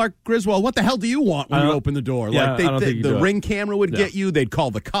get the Clark Griswold, what the hell do you want when I you don't- open the door? Yeah, Like I don't think you the do it. Ring camera would get you. They'd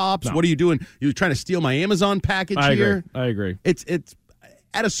call the cops. No. What are you doing? You're trying to steal my Amazon package I here? agree. I agree. It's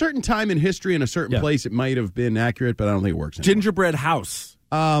at a certain time in history in a certain place it might have been accurate, but I don't think it works anymore. Gingerbread house,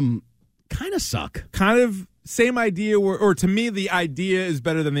 Kind of suck. kind of same idea. Or to me, the idea is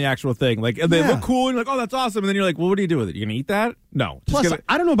better than the actual thing. Like they Yeah. look cool, and you're like, oh, that's awesome. And then you're like, well, what do you do with it? You gonna eat that? No. Just Plus, gonna-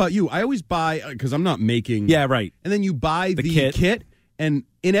 I don't know about you. I always buy because I'm not making. yeah, right. And then you buy the kit. and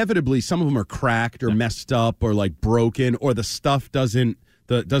inevitably some of them are cracked or messed up or like broken, or the stuff doesn't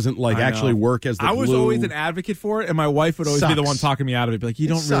like I actually know. work as the I was glue. always an advocate for it, and my wife would always be the Sucks. one talking me out of it. Be like, you It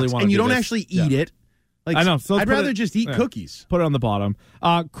don't really sucks. want to, and you do don't this. actually Yeah. eat it. Like, I know. So let's I'd put rather it- just eat yeah. cookies. Put it on the bottom.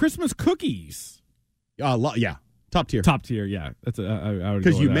 Christmas cookies, Yeah, top tier. top tier. Yeah, that's I would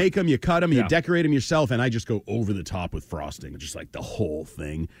Because go you with that. make them, you cut them, you Yeah. decorate them yourself, and I just go over the top with frosting, just like the whole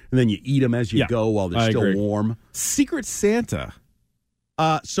thing. And then you eat them as you Yeah, go while they're I still agree. warm. Secret Santa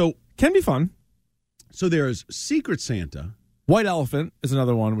So can be fun. there's Secret Santa. White Elephant is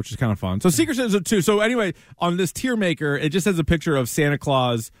another one, which is kind of fun. So Secret Santa is two. So anyway, on this tier maker, it just has a picture of Santa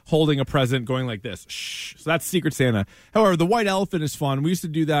Claus holding a present going like this. Shh. So that's Secret Santa. However, the White Elephant is fun. We used to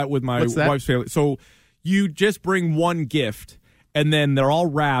do that with my What's that? wife's family. So you just bring one gift, and then they're all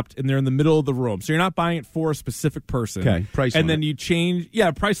wrapped, and they're in the middle of the room. So you're not buying it for a specific person. Okay, price and limit. then you change,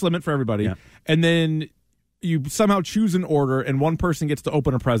 price limit for everybody. Yeah. And then you somehow choose an order, and one person gets to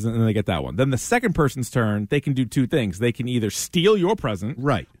open a present, and they get that one. Then the second person's turn, they can do two things. They can either steal your present,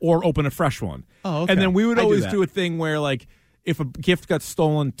 Right. or open a fresh one. Oh, okay. And then we would I do always that. do a thing where, like, if a gift got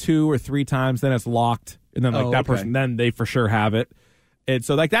stolen 2 or 3 times, then it's locked, and then that person, then they for sure have it. And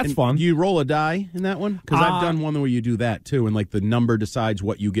so, like, that's And fun. Do you roll a die in that one? Because I've done one where you do that too, and like the number decides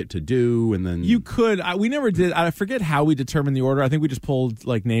what you get to do, and then You could. We never did. I forget how we determined the order. I think we just pulled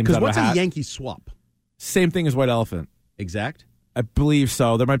like names out of a what's hat. a Yankee swap? Same thing as White Elephant. Exact. I believe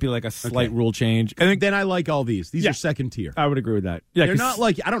so. There might be like a slight rule change. I think Then I like all these. These are second tier. I would agree with that. Yeah, They're not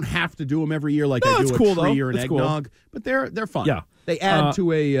like I don't have to do them every year like No, I do it's a cool, tree though. or an It's cool. eggnog, but they're fun. Yeah. They add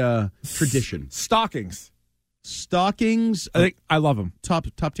to a tradition. stockings. Stockings, I think I love them. top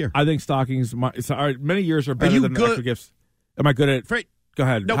tier. I think stockings. Many years are better you than good- extra gifts. Am I good at? Freight. Go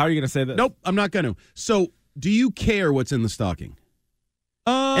ahead. Nope. How are you going to say that? Nope, I'm not going to. So, do you care what's in the stocking?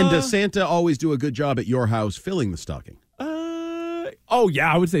 And does Santa always do a good job at your house filling the stocking? Oh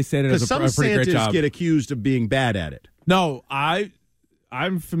yeah, I would say Santa does Because a some pretty great Santas job. get accused of being bad at it. No,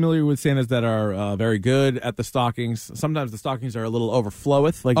 I'm familiar with Santas that are very good at the stockings. Sometimes the stockings are a little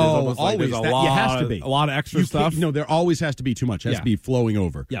overfloweth. Like there's almost like always. there's a That- lot, it has to be. a lot of extra You stuff. can't- No, there always has to be too much. It has Yeah. to be flowing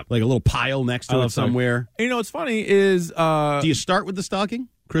over. Yeah. Like a little pile next I to it love stockings. somewhere. And you know what's funny is Do you start with the stocking?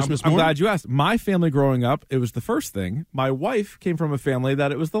 Christmas I'm morning? glad you asked. My family growing up, it was the first thing. My wife came from a family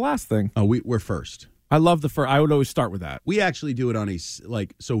that it was the last thing. Oh, we're first. I love the first. I would always start with that. We actually do it on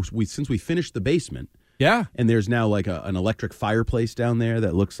since we finished the basement, Yeah. and there's now like an electric fireplace down there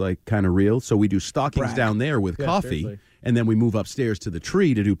that looks like kind of real. So we do stockings down there with coffee, seriously. and then we move upstairs to the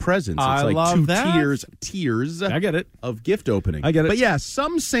tree to do presents. It's I like love two that. tiers I get it. of gift opening. I get it. But yeah,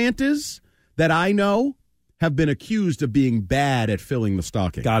 some Santas that I know have been accused of being bad at filling the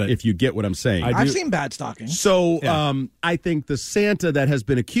stocking. Got it. If you get what I'm saying. I do. I've seen bad stockings. So Yeah. I think the Santa that has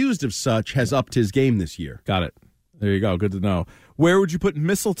been accused of such has upped his game this year. Got it. There you go. Good to know. Where would you put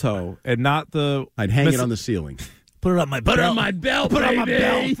mistletoe and not the? I'd hang it on the ceiling. Put it on my belt. Put it on my belt, Put it on my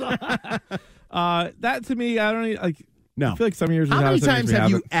baby. belt. That to me, I don't even, like. No. I feel like some years. we How have many it, some years times we have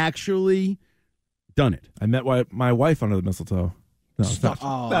you haven't. actually done it? I met my wife under the mistletoe. No, that's not,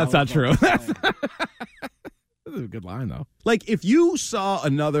 Oh, that's I not true. This is a good line though. Like, if you saw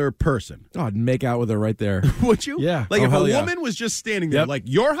another person, Oh, I'd make out with her right there. would you? Yeah. Like, Oh, if a hell yeah. woman was just standing there, Yep. like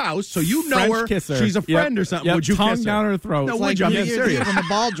your house, so you know French her, kiss her. she's a friend Yep. or something, Yep. would you Tongue kiss her? down her throat. No, It's would like you? I'm You being get serious. from the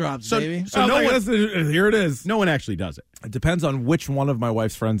ball drops, So- baby. so no like, one- listen, here it is. No one actually does it. It depends on which one of my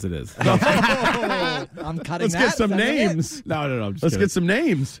wife's friends it is. I'm cutting Let's that. get some Sending it. names. No, I'm just Let's kidding. get some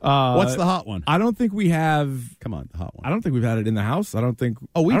names. What's the hot one? I don't think we have. Come on, the hot one. I don't think we've had it in the house. I don't think.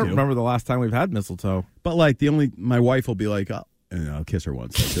 Oh, we I don't do. remember the last time we've had mistletoe. But like my wife will be like, oh, I'll kiss her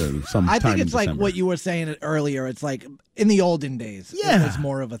once. Sometime I think it's in like December. what you were saying earlier. It's like in the olden days. Yeah. It was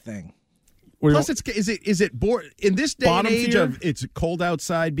more of a thing. Plus, is it in this day and Bottom age tier? of it's cold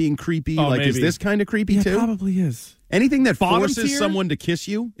outside being creepy? Oh, like, is maybe. this kind of creepy Yeah, too? probably is. Anything that Bottom forces tier? someone to kiss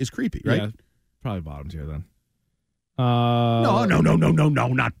you is creepy, right? Yeah, probably bottom tier then. No,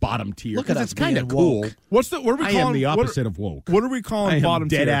 not bottom tier. Look at 'cause us it's kind of being cool. woke. What are we calling? I am the opposite of woke. What are we calling I am bottom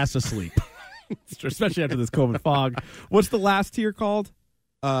dead tier? ass asleep. Especially after this COVID fog. What's the last tier called?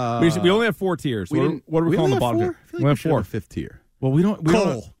 We Uh, only have 4 tiers. we What didn't- are we we calling only the have bottom 4? tier? I feel like We we have should have 4. a fifth tier. Well, we don't.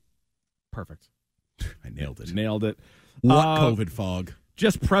 Coal. Perfect. I nailed it. Nailed it. What COVID fog?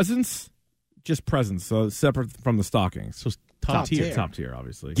 Just presents. Just presents. So separate from the stockings. So top tier. Top tier,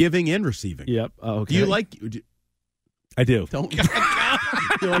 obviously. Giving and receiving. Yep. Okay. Do you like? I do. Don't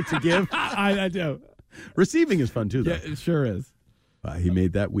you like to give? I do. Receiving is fun too, though. Yeah, it sure is. He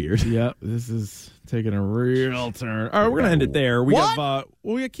made that weird. Yep. This is taking a real turn. All right, we're gonna end it there. We What? have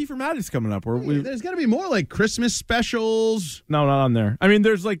we got Keefer Madness coming up. There's got to be more like Christmas specials. No, not on there. I mean,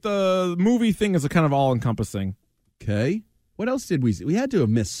 there's like the movie thing is a kind of all encompassing. Okay. What else did we? We had to have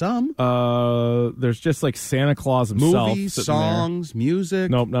missed some. There's just like Santa Claus himself. Movies, sitting there. songs, music.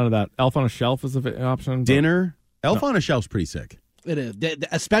 Nope, none of that. Elf on a Shelf is an option. but- Dinner. Elf on a Shelf's pretty sick. It is,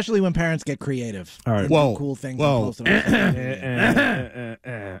 especially when parents get creative. All right. And do Whoa. cool things. Whoa. And post it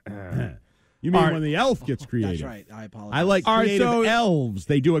on You mean All right. when the elf gets creative? That's right. I apologize. I like All right, creative so- elves.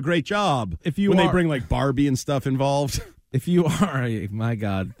 They do a great job. If you when they are- bring like Barbie and stuff involved. If you are, my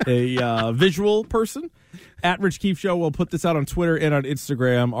God, a visual person, at Rich Keefe Show, we'll put this out on Twitter and on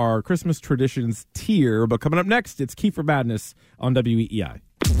Instagram, our Christmas traditions tier. But coming up next, it's Keefer Madness on WEEI.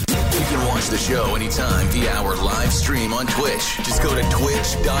 You can watch the show anytime via our live stream on Twitch. Just go to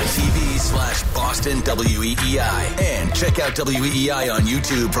twitch.tv/Boston WEEI and check out WEEI on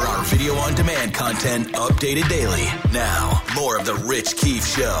YouTube for our video on demand content updated daily. Now, more of the Rich Keefe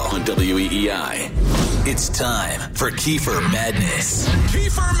Show on WEEI. It's time for Keefer Madness.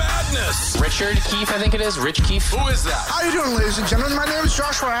 Keefer Madness. Richard Keefe, I think it is. Rich Keefe. Who is that? How you doing, ladies and gentlemen? My name is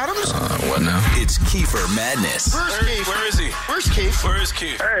Joshua Adams. What now? It's Keefer Madness. Where's Keefe? Where is he? Where's Keith? Where is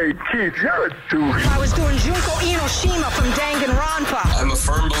Keefe? Hey, Keith, you're a douche. I was doing Junko Inoshima from Danganronpa. I'm a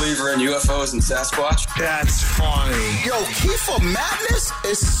firm believer in UFOs and Sasquatch. That's funny. Yo, Keefer Madness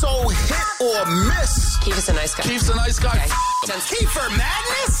is so hit or miss. Keith is a nice guy. Keefe's a nice guy. Okay. Keefer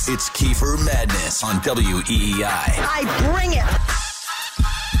Madness? It's Keefer Madness on WEEI. I bring it.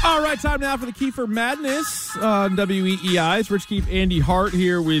 All right, time now for the Keefer Madness on WEEI. It's Rich Keefe, Andy Hart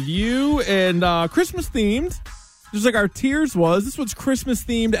here with you. And Christmas themed, just like our tiers was. This one's Christmas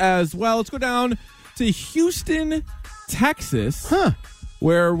themed as well. Let's go down to Houston, Texas,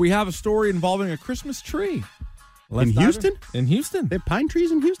 where we have a story involving a Christmas tree. In Houston? In Houston. They have pine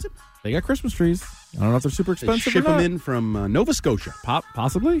trees in Houston? They got Christmas trees. I don't know if they're super They expensive ship or not. them in from Nova Scotia.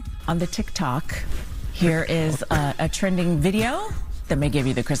 Possibly. On the TikTok, here is a trending video that may give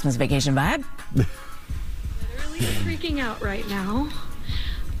you the Christmas vacation vibe. Literally freaking out right now.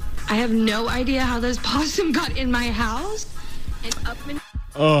 I have no idea how this possum got in my house and up in...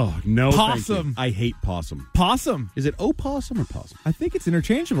 Oh, no. Possum. Thank you. I hate possum. Possum. Is it opossum or possum? I think it's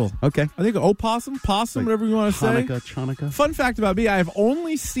interchangeable. Okay. I think opossum, possum, Like whatever you want to say. Chanukah. Fun fact about me, I have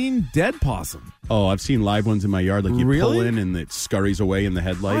only seen dead possum. Oh, I've seen live ones in my yard. Like you pull Really? in and it scurries away in the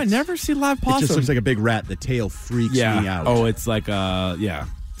headlights. I never see live possum. It just looks like a big rat. The tail freaks me out. Oh, it's like,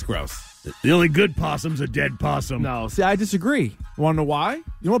 it's gross. The only good possum's a dead possum. No, see, I disagree. Want to know why? You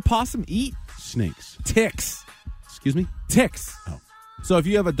know what possum eat? Snakes. Ticks. Excuse me? Ticks. Oh. So if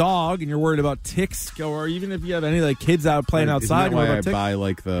you have a dog and you're worried about ticks, or even if you have any like kids out playing outside, Isn't that why I buy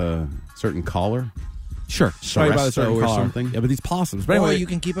like the certain collar? Sure. Probably buy a certain or collar. something. Yeah, but these possums. But Or anyway, you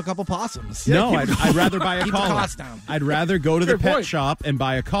can keep a couple possums. No, I'd rather buy a Keep the collar. cost down. I'd rather go to the Good pet point. shop and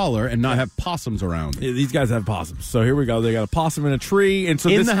buy a collar and not have possums around. yeah, these guys have possums. So here we go. They got a possum in a tree, and so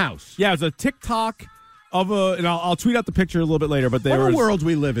In this, the house. Yeah, it's a TikTok of a, and I'll tweet out the picture a little bit later. But they What were a world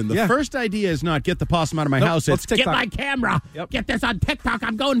we live in. The Yeah. first idea is not get the possum out of my Nope, house. let's It's get TikTok. my camera. Yep. Get this on TikTok.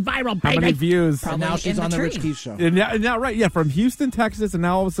 I'm going viral, How baby. many views? And now she's in on the the Rich tree. Keefe Show. And now, right, yeah, from Houston, Texas, and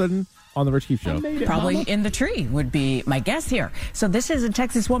now all of a sudden on the Rich Keefe Show. Probably in the tree would be my guess here. So this is a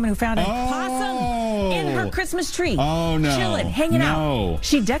Texas woman who found a possum in her Christmas tree. Oh, no. Chilling, hanging No. out.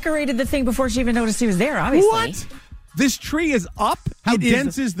 She decorated the thing before she even noticed he was there, obviously. What? This tree is up. How It is-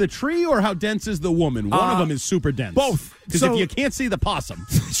 dense is the tree or how dense is the woman? One of them is super dense. both. Because So- if you can't see the possum.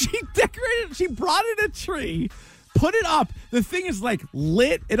 She decorated. She brought in a tree, put it up. The thing is like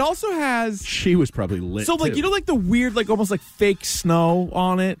lit. It also has. She was probably lit. So like too. you know like the weird like almost like fake snow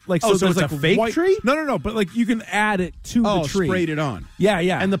on it like Oh, so there's, it's like a fake white, tree? No but like you can add it to the tree. sprayed it on. Yeah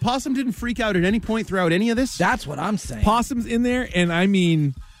And the possum didn't freak out at any point throughout any of this? That's what I'm saying. possum's in there and I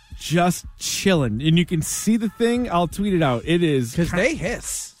mean just chilling and you can see the thing. I'll tweet it out. It is Because they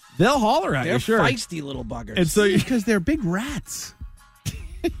hiss. they'll holler at They're you sure feisty little buggers. and so because they're big rats.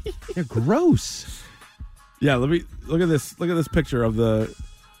 They're gross. yeah let me look at this picture of the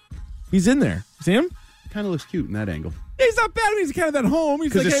he's in there. See him? Kind of looks cute in that angle. He's not bad. He's kind of at home.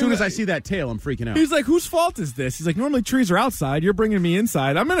 He's Because like, as hey, soon as I see that tail, I'm freaking out. he's like, whose fault is this? He's like, normally trees are outside. You're bringing me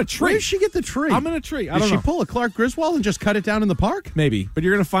inside. I'm in a tree. Where did she get the tree? I'm in a tree. I Did don't she know. pull a Clark Griswold and just cut it down in the park? Maybe. But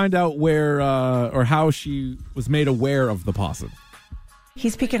you're going to find out where or how she was made aware of the possum.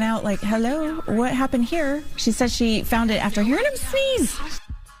 He's peeking out like, hello, what happened here? She said she found it after hearing him sneeze.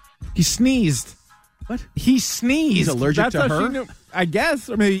 He sneezed. What? He sneezed. He's allergic That's to how she her? knew- I guess.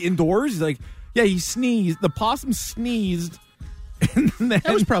 Or maybe indoors. He's like, yeah, he sneezed. The possum sneezed. And then,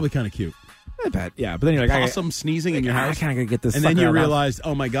 That was probably kind of cute. I bet. Yeah, but then you're like, Possum sneezing in your I house. kind of got to get this And then sucker you out of the house. realized,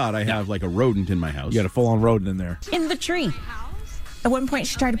 oh my God, I have like a rodent in my house. You got a full-on rodent in there. In the tree. At one point,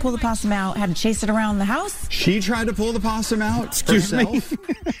 she tried to pull the possum out, had to chase it around the house. She tried to pull the possum out Excuse me? herself?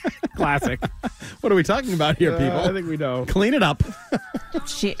 Classic. What are we talking about here, people? I think we know. Clean it up.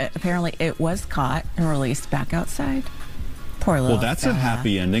 She apparently it was caught and released back outside. Poor little. Well, that's a fella.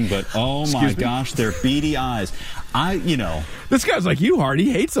 happy ending, but oh my Excuse me? gosh, their beady eyes. This guy's like you, Hard.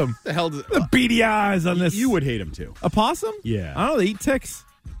 He hates them. The hell? The beady eyes on this. You would hate him too. A possum? Yeah. I don't know. They eat ticks.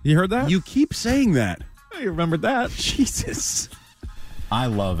 You heard that? You keep saying that. You remembered that? Jesus. I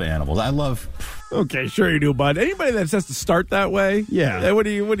love animals. I love. Okay, sure you do, bud. Anybody that has to start that way, Yeah. What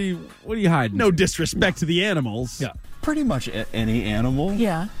are you hiding? No disrespect to the animals. Yeah. Pretty much any animal.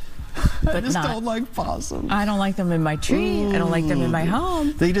 Yeah. but I just not. don't like possums. I don't like them in my tree. I don't like them in my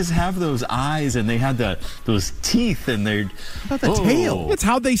home. They just have those eyes, and they had those teeth, and they're... How about the tail? It's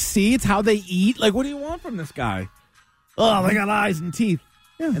how they see. It's how they eat. Like, what do you want from this guy? Oh, they got eyes and teeth.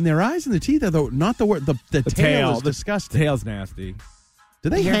 Yeah, and their eyes and the teeth are not the word. The tail is disgusting. The tail's nasty. Do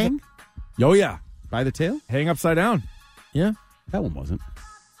they hang? Oh, yeah. By the tail? Hang upside down. Yeah. That one wasn't.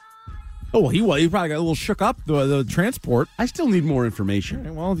 Oh, well, he probably got a little shook up, the transport. I still need more information.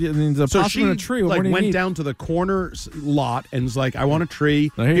 Right, well, the so possum she in a tree. like, what do you went need? down to the corner lot and was like, I want a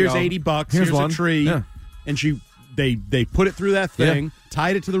tree. Here Here's you go. $80. Here's one. A tree. Yeah. And they put it through that thing,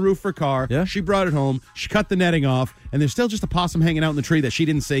 tied it to the roof of her car. Yeah. She brought it home. She cut the netting off, and there's still just a possum hanging out in the tree that she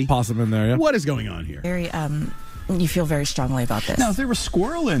didn't see. Possum in there, yeah. What is going on here? Very, you feel very strongly about this. Now, if there were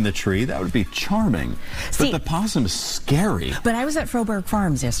squirrel in the tree, that would be charming. See, but the possum is scary. But I was at Froberg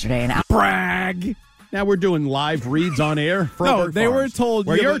Farms yesterday, and Brag. Now we're doing live reads on air. No, they were told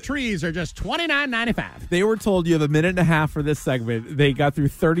where your trees are just $29.95. They were told you have a minute and a half for this segment. They got through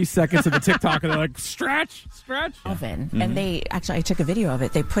 30 seconds of the TikTok and they're like, stretch. Oven. And they actually, I took a video of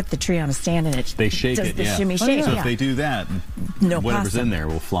it. They put the tree on a stand and they shake does it. the Yeah. shimmy shake. So Yeah. if they do that, no whatever's possum in there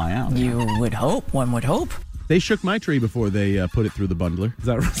will fly out. You would hope. One would hope. They shook my tree before they put it through the bundler. Is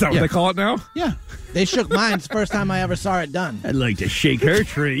that what they call it now? Yeah. They shook mine. It's the first time I ever saw it done. I'd like to shake her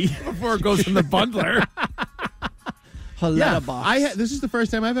tree before it goes in the bundler. This is the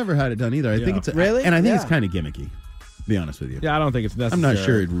first time I've ever had it done either. I think it's really, and I think it's kind of gimmicky. To be honest with you. Yeah, I don't think it's necessary. I'm not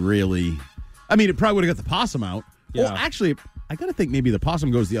sure it really. I mean, it probably would have got the possum out. Yeah. Well, actually, I got to think maybe the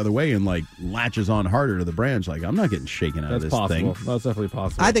possum goes the other way and like latches on harder to the branch. Like I'm not getting shaken out of this possible. thing. That's definitely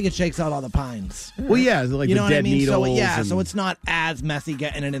possible. I think it shakes out all the pines. Well, yeah, like you know the what dead I mean? needles. So it's not as messy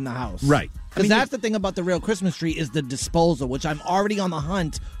getting it in the house, Right. Because that's the thing about the real Christmas tree is the disposal, which I'm already on the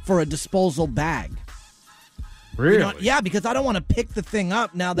hunt for a disposal bag. Really? You know, yeah, because I don't want to pick the thing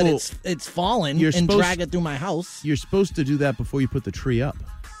up now that it's fallen and drag it through my house. You're supposed to do that before you put the tree up.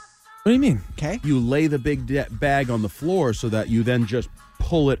 What do you mean? Okay. You lay the big bag on the floor so that you then just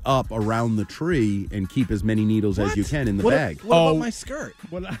pull it up around the tree and keep as many needles as you can in the bag. What about my skirt?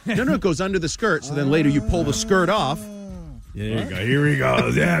 No, it goes under the skirt, so then later you pull the skirt off. Yeah, there you go. Here he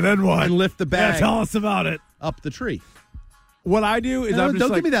goes. Yeah, then what? And lift the bag. Yeah, tell us about it. Up the tree. What I do is I'm just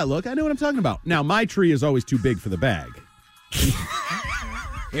don't give me that look. I know what I'm talking about. Now, my tree is always too big for the bag.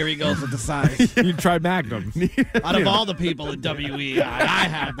 Here he goes with the size. You try Magnum. Out of all the people at WEI, I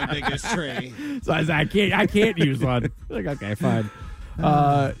have the biggest tree. So I can't use one. Like, okay, fine.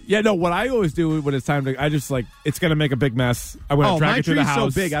 What I always do when it's time to, I just like, it's going to make a big mess. I want to drag it to the house. My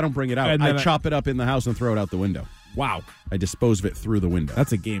tree's so big, I don't bring it out. I chop it up in the house and throw it out the window. Wow. I dispose of it through the window.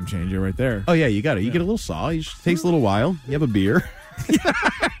 That's a game changer right there. Oh, yeah, you got it. You get a little saw. It takes a little while. You have a beer.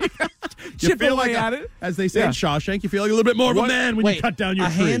 You feel like at it. As they say in Shawshank, you feel like a little bit more of a man when you cut down your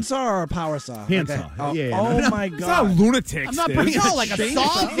tree. A handsaw or a power saw? Hand saw. Oh, my God. It's not lunatics. I'm not bringing like a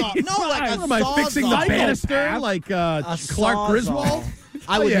sawzall. No, like a Am I fixing the banister like Clark Griswold?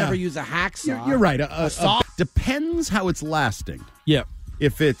 I would never use a hacksaw. You're right. A saw depends how it's lasting. Yeah.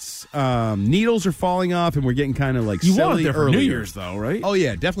 If it's needles are falling off and we're getting kind of like you silly want it there for earlier. New Year's though, right? Oh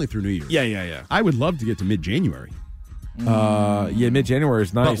yeah, definitely through New Year's. Yeah. I would love to get to mid-January. Mid-January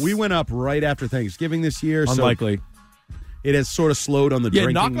is nice. But we went up right after Thanksgiving this year. Unlikely. So it has sort of slowed on the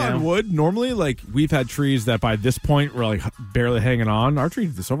drinking knock now. on wood. Normally, like, we've had trees that by this point were like barely hanging on. Our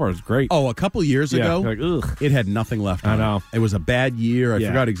tree so far is great. Oh, a couple years ago, like, ugh. it had nothing left on I know. it. It was a bad year. I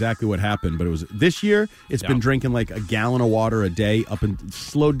forgot exactly what happened, but it was this year. It's been drinking like a gallon of water a day, up and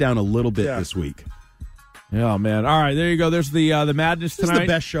slowed down a little bit this week. Yeah, man. All right, there you go. There's the madness tonight. This is the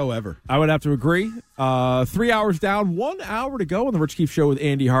best show ever. I would have to agree. 3 hours down, 1 hour to go on the Rich Keefe Show with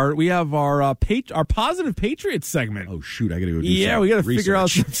Andy Hart. We have our positive Patriots segment. Oh shoot, I got to go do we got to research. figure out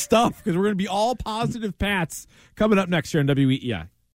some stuff because we're going to be all positive Pats coming up next year on WEEI.